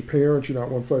flesh with your parents. You're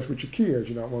not one flesh with your kids.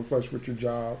 You're not one flesh with your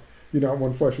job. You're not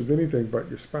one flesh with anything but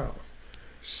your spouse.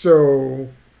 So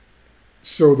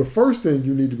the first thing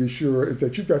you need to be sure is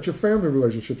that you got your family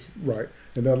relationships right.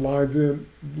 And that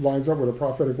lines up with a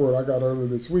prophetic word I got earlier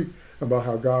this week about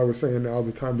how God was saying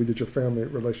now's the time to get your family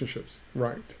relationships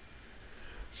right.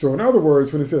 So in other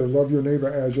words, when it says love your neighbor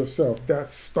as yourself, that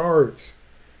starts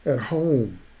at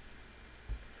home.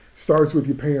 Starts with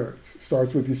your parents,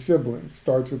 starts with your siblings,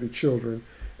 starts with your children.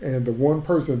 And the one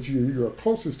person you're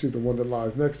closest to, the one that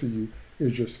lies next to you,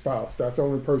 is your spouse. That's the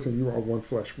only person you are one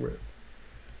flesh with.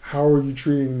 How are you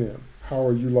treating them? How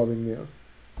are you loving them?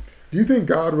 Do you think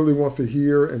God really wants to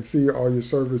hear and see all your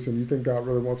service, and you think God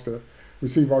really wants to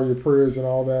receive all your prayers and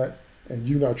all that, and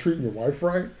you're not treating your wife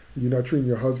right? You're not treating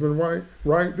your husband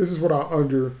right? This is what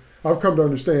I've come to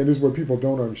understand. This is what people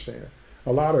don't understand.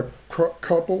 A lot of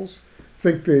couples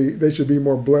think they should be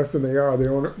more blessed than they are. They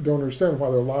don't understand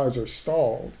why their lives are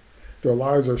stalled. Their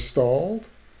lives are stalled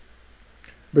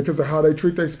because of how they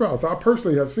treat their spouse. I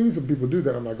personally have seen some people do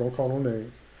that. I'm not going to call no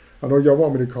names. I know y'all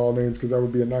want me to call names because that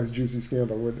would be a nice juicy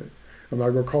scandal, wouldn't it? I'm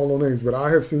not going to call no names, but I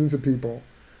have seen some people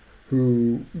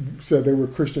who said they were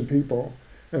Christian people,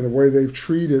 and the way they've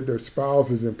treated their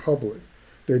spouses in public,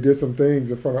 they did some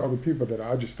things in front of other people that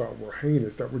I just thought were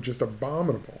heinous, that were just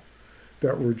abominable,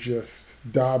 that were just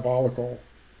diabolical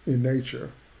in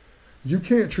nature. You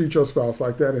can't treat your spouse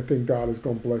like that and think God is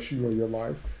going to bless you or your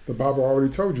life. The Bible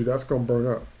already told you that's going to burn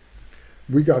up.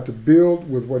 We got to build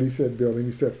with what he said build. And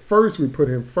he said first we put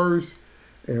him first,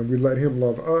 and we let him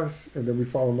love us, and then we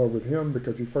fall in love with him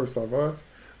because he first loved us.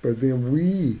 But then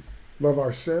we love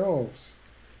ourselves.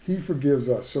 He forgives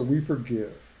us, so we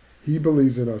forgive. He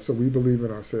believes in us, so we believe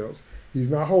in ourselves.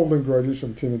 He's not holding grudges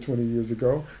from 10 and 20 years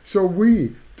ago, so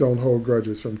we don't hold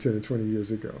grudges from 10 and 20 years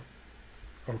ago.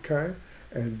 Okay?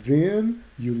 And then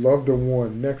you love the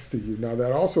one next to you. Now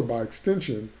that also by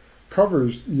extension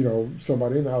covers,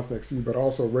 somebody in the house next to you, but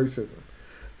also racism.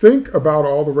 Think about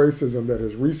all the racism that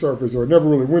has resurfaced or never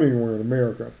really went anywhere in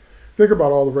America. Think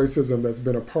about all the racism that's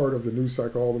been a part of the news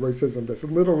cycle, all the racism that's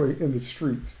literally in the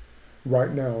streets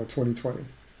right now in 2020.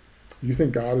 You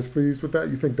think God is pleased with that?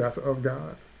 You think that's of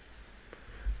God?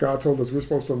 God told us we're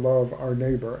supposed to love our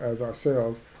neighbor as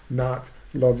ourselves, not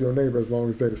love your neighbor as long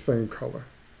as they're the same color.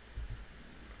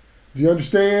 Do you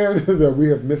understand that we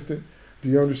have missed it? Do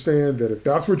you understand that if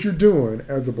that's what you're doing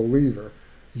as a believer,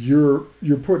 you're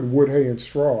putting wood, hay, and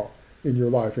straw in your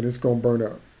life, and it's going to burn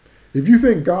up? If you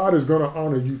think God is going to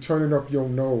honor you turning up your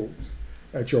nose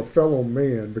at your fellow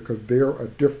man because they're a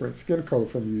different skin color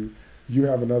from you, you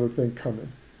have another thing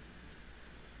coming.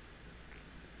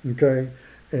 Okay?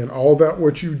 And all that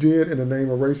what you did in the name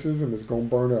of racism is going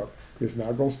to burn up. It's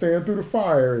not going to stand through the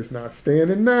fire. It's not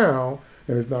standing now,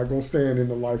 and it's not going to stand in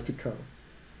the life to come.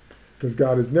 Because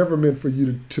God is never meant for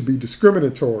you to be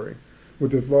discriminatory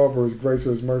with his love or his grace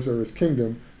or his mercy or his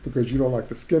kingdom because you don't like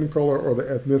the skin color or the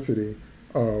ethnicity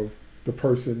of the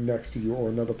person next to you or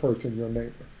another person, your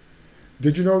neighbor.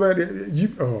 Did you know that?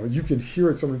 You can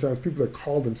hear it so many times. People that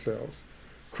call themselves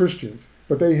Christians,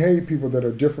 but they hate people that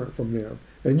are different from them.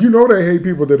 And you know they hate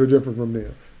people that are different from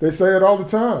them. They say it all the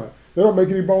time. They don't make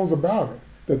any bones about it,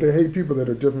 that they hate people that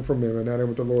are different from them. And that ain't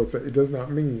what the Lord said. It does not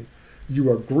mean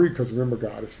you agree, because remember,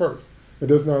 God is first. It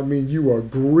does not mean you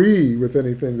agree with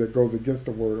anything that goes against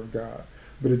the word of God.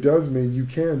 But it does mean you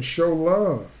can show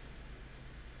love.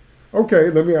 Okay,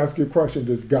 let me ask you a question.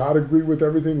 Does God agree with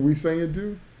everything we say and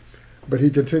do? But he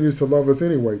continues to love us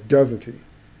anyway, doesn't he?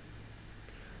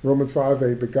 Romans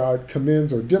 5:8, but God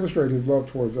commends or demonstrates his love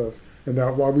towards us, and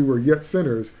that while we were yet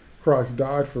sinners, Christ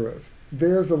died for us.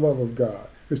 There's the love of God.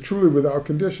 It's truly without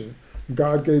condition.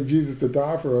 God gave Jesus to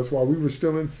die for us while we were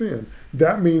still in sin.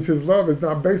 That means his love is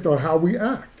not based on how we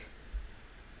act.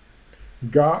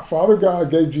 Father God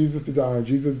gave Jesus to die, and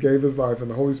Jesus gave his life, and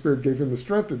the Holy Spirit gave him the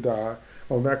strength to die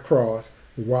on that cross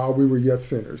while we were yet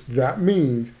sinners. That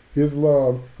means his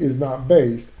love is not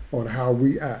based on how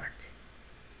we act.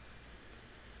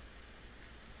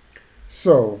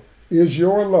 So, is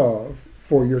your love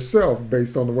for yourself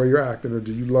based on the way you're acting, or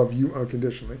do you love you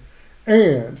unconditionally?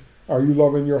 And are you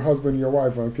loving your husband and your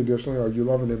wife unconditionally? Are you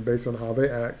loving them based on how they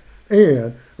act?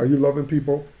 And are you loving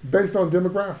people based on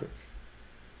demographics,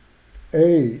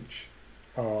 age,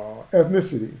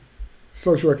 ethnicity,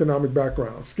 socioeconomic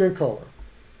background, skin color,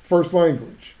 first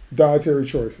language, dietary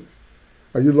choices?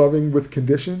 Are you loving with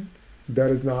condition? That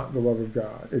is not the love of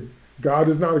God. God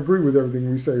does not agree with everything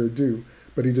we say or do,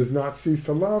 but he does not cease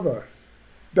to love us.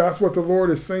 That's what the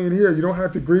Lord is saying here. You don't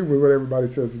have to agree with what everybody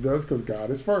says it does, because God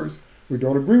is first. We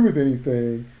don't agree with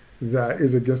anything that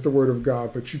is against the word of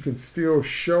God, but you can still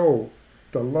show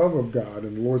the love of God.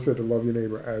 And the Lord said to love your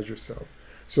neighbor as yourself.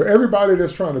 So everybody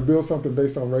that's trying to build something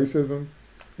based on racism,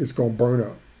 it's going to burn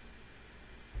up.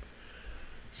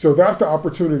 So that's the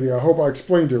opportunity. I hope I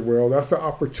explained it well. That's the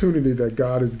opportunity that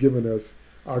God has given us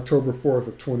October 4th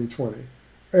of 2020.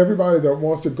 Everybody that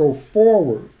wants to go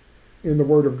forward in the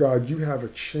word of God, you have a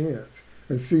chance.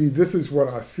 And see, this is what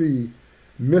I see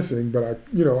missing, but I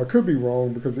could be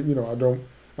wrong, because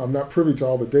I'm not privy to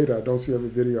all the data. I don't see every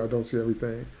video. I don't see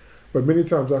everything. But many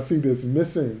times I see this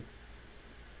missing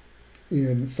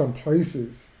in some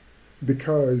places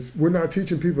because we're not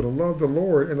teaching people to love the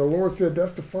Lord. And the Lord said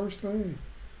that's the first thing.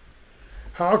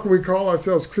 How can we call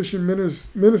ourselves Christian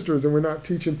ministers and we're not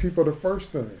teaching people the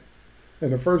first thing?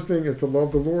 And the first thing is to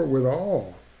love the Lord with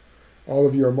all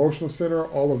of your emotional center,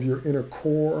 all of your inner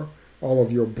core, all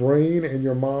of your brain and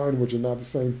your mind, which are not the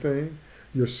same thing,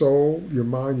 your soul, your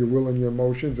mind, your will, and your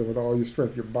emotions, and with all your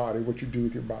strength, your body, what you do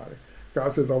with your body.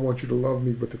 God says, I want you to love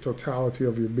me with the totality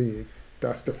of your being.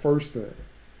 That's the first thing.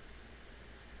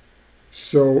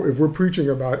 So if we're preaching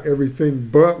about everything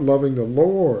but loving the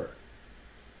Lord,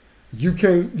 you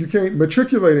can't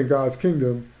matriculate in God's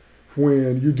kingdom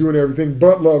when you're doing everything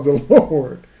but love the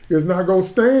Lord. It's not going to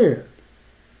stand.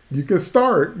 You can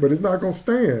start, but it's not going to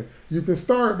stand. You can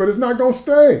start, but it's not going to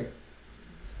stay.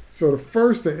 So the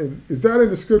first thing, is that in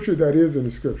the scripture? That is in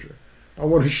the scripture. I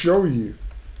want to show you.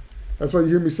 That's why you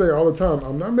hear me say all the time,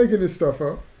 I'm not making this stuff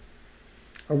up.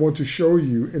 I want to show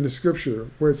you in the scripture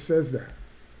where it says that.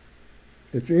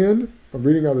 I'm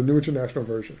reading out the New International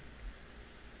Version.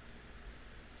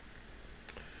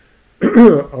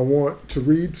 I want to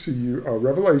read to you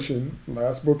Revelation,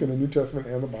 last book in the New Testament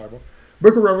and the Bible.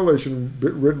 Book of Revelation,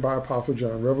 written by Apostle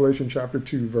John, Revelation chapter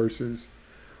 2, verses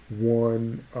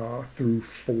 1 through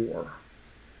 4.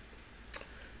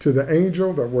 To the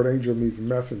angel, that word angel means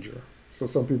messenger. So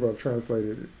some people have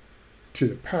translated it to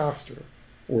the pastor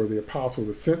or the apostle,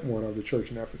 the sent one of the church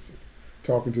in Ephesus,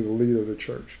 talking to the leader of the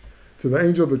church. To the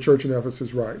angel of the church in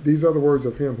Ephesus write, these are the words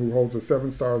of him who holds the 7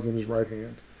 stars in his right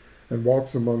hand and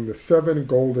walks among the 7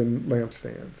 golden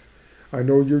lampstands. I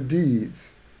know your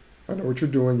deeds. I know what you're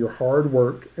doing, your hard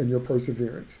work and your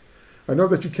perseverance. I know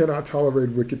that you cannot tolerate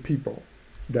wicked people,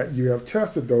 that you have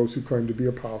tested those who claim to be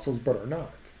apostles but are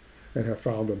not, and have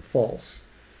found them false.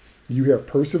 You have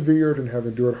persevered and have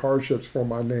endured hardships for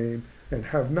my name and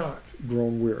have not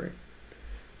grown weary.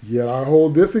 Yet I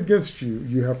hold this against you.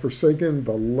 You have forsaken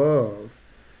the love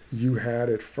you had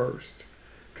at first.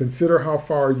 Consider how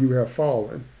far you have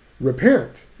fallen.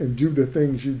 Repent and do the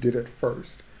things you did at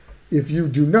first. If you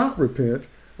do not repent,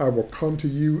 I will come to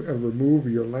you and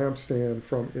remove your lampstand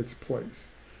from its place.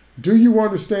 Do you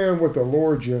understand what the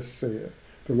Lord just said?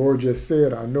 The Lord just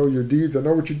said, I know your deeds. I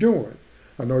know what you're doing.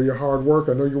 I know your hard work.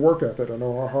 I know your work ethic. I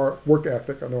know how hard work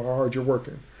ethic. I know how hard you're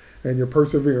working. And your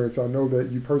perseverance. I know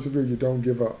that you persevere. You don't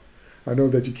give up. I know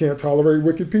that you can't tolerate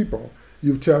wicked people.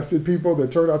 You've tested people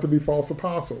that turned out to be false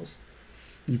apostles.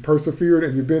 You've persevered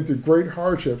and you've been through great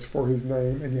hardships for his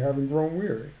name, and you haven't grown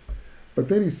weary. But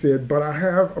then he said, but I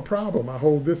have a problem. I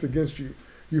hold this against you.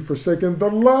 You've forsaken the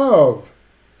love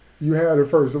you had at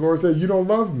first. The Lord said, you don't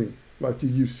love me like you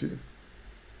used to.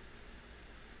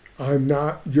 I'm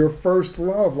not your first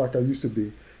love like I used to be.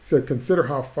 He said, consider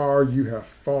how far you have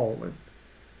fallen.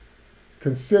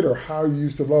 Consider how you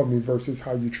used to love me versus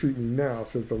how you treat me now,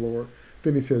 says the Lord.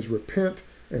 Then he says, repent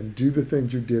and do the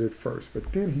things you did at first.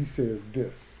 But then he says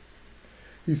this.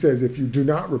 He says, if you do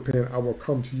not repent, I will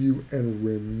come to you and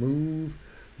remove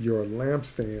your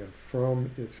lampstand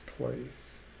from its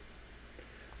place.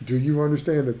 Do you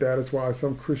understand that that is why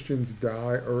some Christians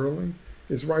die early?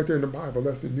 It's right there in the Bible.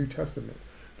 That's the New Testament.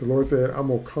 The Lord said, I'm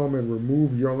going to come and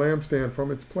remove your lampstand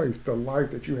from its place, the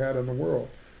light that you had in the world.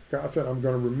 God said, I'm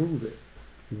going to remove it.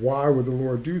 Why would the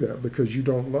Lord do that? Because you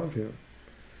don't love him.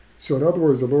 So in other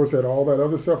words, the Lord said all that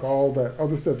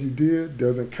other stuff you did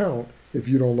doesn't count if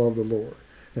you don't love the Lord.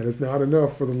 And it's not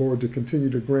enough for the Lord to continue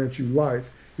to grant you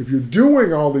life if you're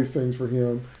doing all these things for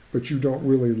him, but you don't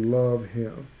really love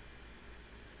him.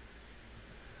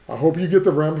 I hope you get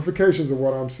the ramifications of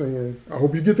what I'm saying. I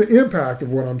hope you get the impact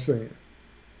of what I'm saying.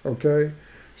 Okay?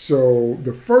 So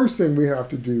the first thing we have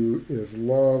to do is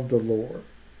love the Lord.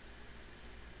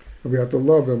 And we have to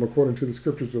love him according to the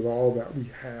scriptures with all that we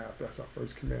have. That's our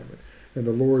first commandment. And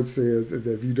the Lord says that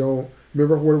if you don't,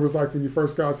 remember what it was like when you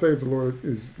first got saved, the Lord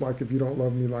is like, if you don't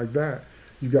love me like that,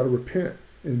 you got to repent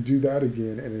and do that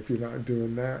again. And if you're not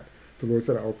doing that, the Lord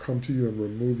said, I will come to you and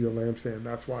remove your lampstand.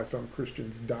 That's why some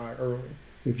Christians die early,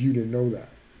 if you didn't know that.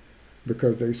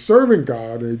 Because they're serving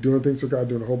God, and they're doing things for God,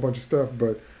 doing a whole bunch of stuff,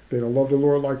 but they don't love the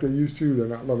Lord like they used to. They're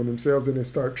not loving themselves, and they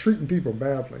start treating people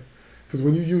badly. Because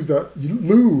when you use that, you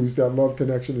lose that love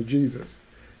connection to Jesus.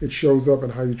 It shows up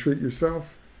in how you treat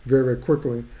yourself very, very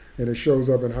quickly, and it shows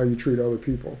up in how you treat other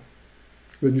people.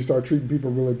 Then you start treating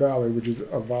people really badly, which is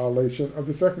a violation of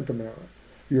the second commandment.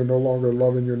 You're no longer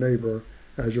loving your neighbor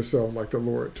as yourself like the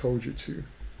Lord told you to.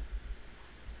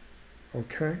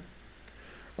 Okay?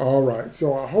 All right.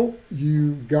 So I hope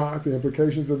you got the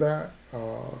implications of that.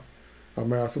 I'm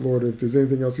going to ask the Lord if there's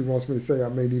anything else he wants me to say. I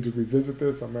may need to revisit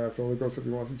this. I'm going to ask the Holy Ghost if he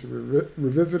wants me to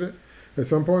revisit it at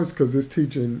some point, because this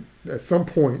teaching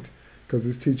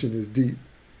is deep.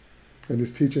 And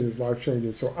this teaching is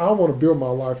life-changing. So I want to build my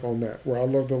life on that, where I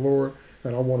love the Lord,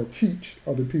 and I want to teach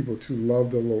other people to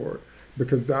love the Lord,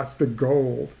 because that's the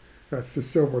gold, that's the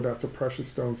silver, that's the precious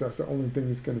stones, that's the only thing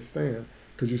that's going to stand.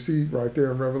 Because you see right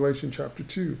there in Revelation chapter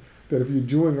 2, that if you're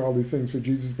doing all these things for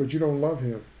Jesus, but you don't love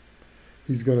him,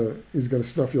 he's gonna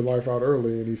snuff your life out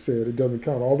early. And he said it doesn't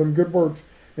count. All them good works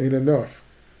ain't enough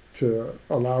to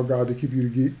allow God to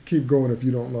keep going if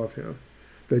you don't love him.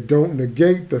 They don't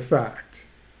negate the fact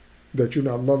that you're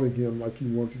not loving him like you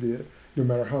once did, no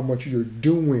matter how much you're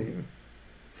doing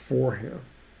for him.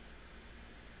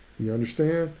 You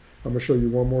understand? I'm going to show you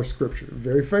one more scripture,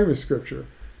 very famous scripture,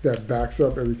 that backs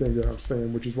up everything that I'm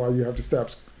saying, which is why you have to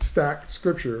stack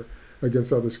scripture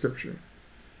against other scripture.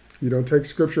 You don't take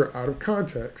scripture out of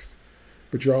context,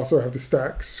 but you also have to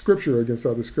stack scripture against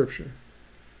other scripture.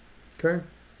 Okay?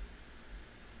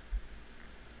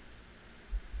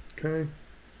 Okay?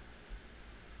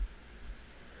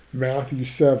 Matthew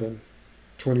 7,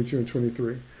 22 and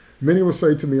 23. Many will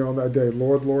say to me on that day,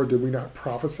 Lord, Lord, did we not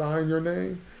prophesy in your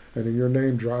name, and in your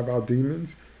name drive out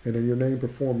demons, and in your name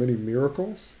perform many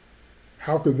miracles?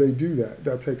 How could they do that?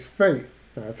 That takes faith.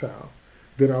 That's how.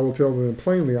 Then I will tell them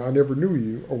plainly, I never knew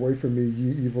you. Away from me,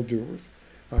 ye evildoers.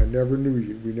 I never knew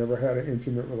you. We never had an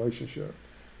intimate relationship.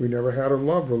 We never had a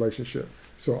love relationship.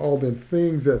 So all the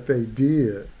things that they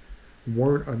did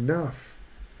weren't enough.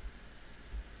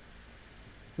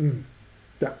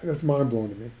 That's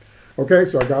mind-blowing to me. Okay,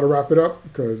 so I got to wrap it up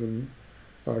because I'm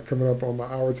coming up on my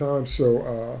hour time.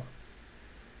 So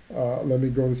let me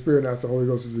go in the spirit and ask the Holy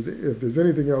Ghost if there's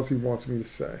anything else he wants me to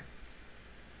say.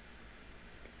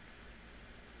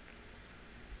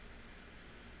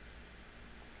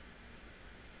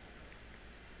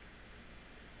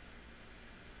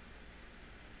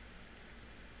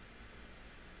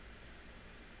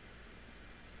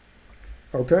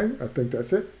 Okay, I think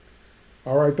that's it.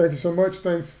 All right, thank you so much.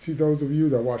 Thanks to those of you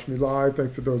that watch me live.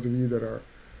 Thanks to those of you that are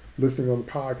listening on the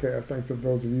podcast. Thanks to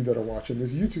those of you that are watching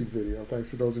this YouTube video. Thanks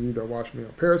to those of you that watch me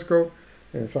on Periscope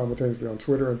and simultaneously on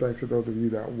Twitter. And thanks to those of you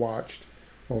that watched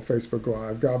on Facebook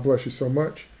Live. God bless you so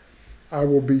much. I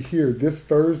will be here this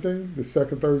Thursday, the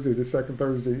second Thursday. This second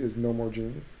Thursday is No More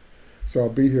Genies. So I'll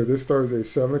be here this Thursday,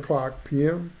 7 o'clock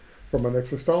p.m. for my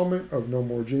next installment of No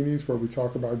More Genies, where we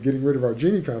talk about getting rid of our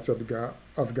genie concept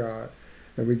of God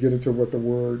and we get into what the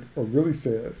word really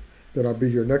says, then I'll be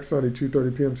here next Sunday,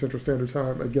 2:30 p.m. Central Standard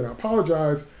Time. Again, I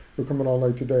apologize for coming on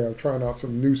late today. I'm trying out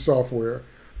some new software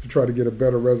to try to get a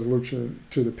better resolution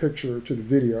to the picture, to the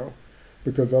video,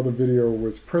 because the other video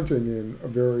was printing in a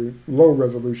very low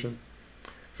resolution.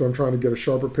 So I'm trying to get a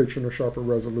sharper picture and a sharper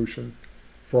resolution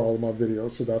for all of my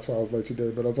videos. So that's why I was late today.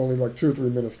 But I was only like 2 or 3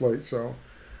 minutes late. So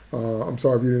I'm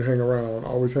sorry if you didn't hang around. I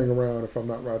always hang around if I'm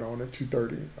not right on at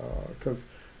 2:30 because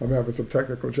I'm having some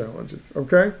technical challenges.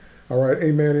 Okay? All right.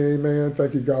 Amen and amen.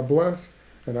 Thank you. God bless.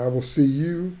 And I will see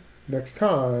you next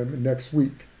time, next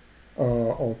week,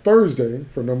 on Thursday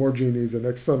for No More Genies, and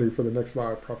next Sunday for the next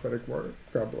live prophetic word.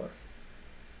 God bless.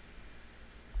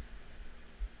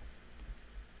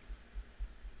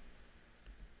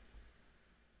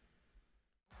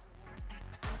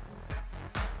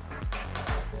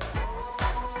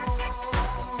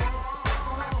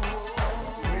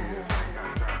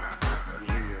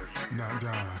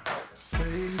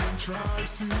 Satan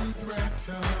tries to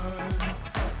threaten,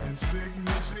 and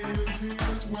sickness is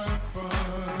his weapon.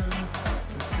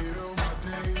 To fill my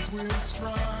days with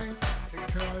strife and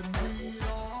cut me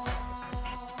off.